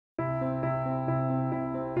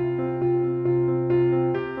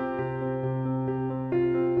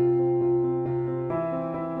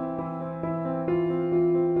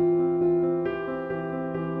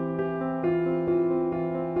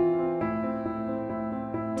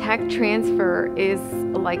Tech transfer is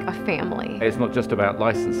like a family. It's not just about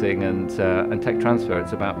licensing and tech transfer,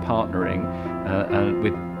 it's about partnering and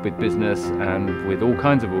with business and with all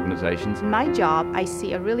kinds of organizations. In my job, I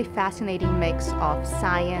see a really fascinating mix of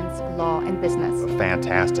science, law, and business. A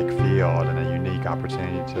fantastic field and a unique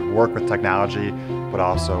opportunity to work with technology, but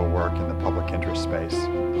also work in the public interest space.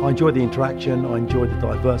 I enjoy the interaction, I enjoy the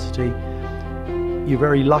diversity. You're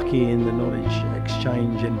very lucky in the knowledge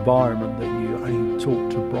exchange environment that you only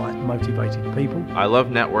talk to bright, motivated people. I love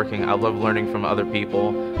networking, I love learning from other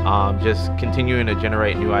people, just continuing to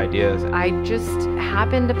generate new ideas. I just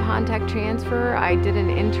happened upon tech transfer. I did an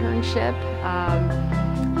internship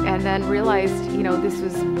and then realized, this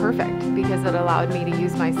was perfect because it allowed me to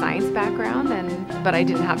use my science background, but I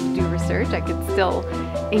didn't have to do research. I could still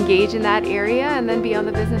engage in that area and then be on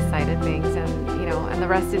the business side of things, and the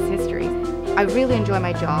rest is history. I really enjoy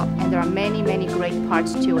my job, and there are many, many great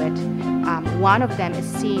parts to it. One of them is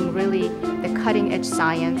seeing really the cutting-edge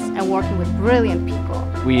science and working with brilliant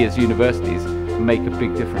people. We as universities make a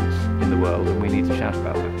big difference in the world, and we need to shout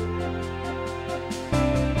about that.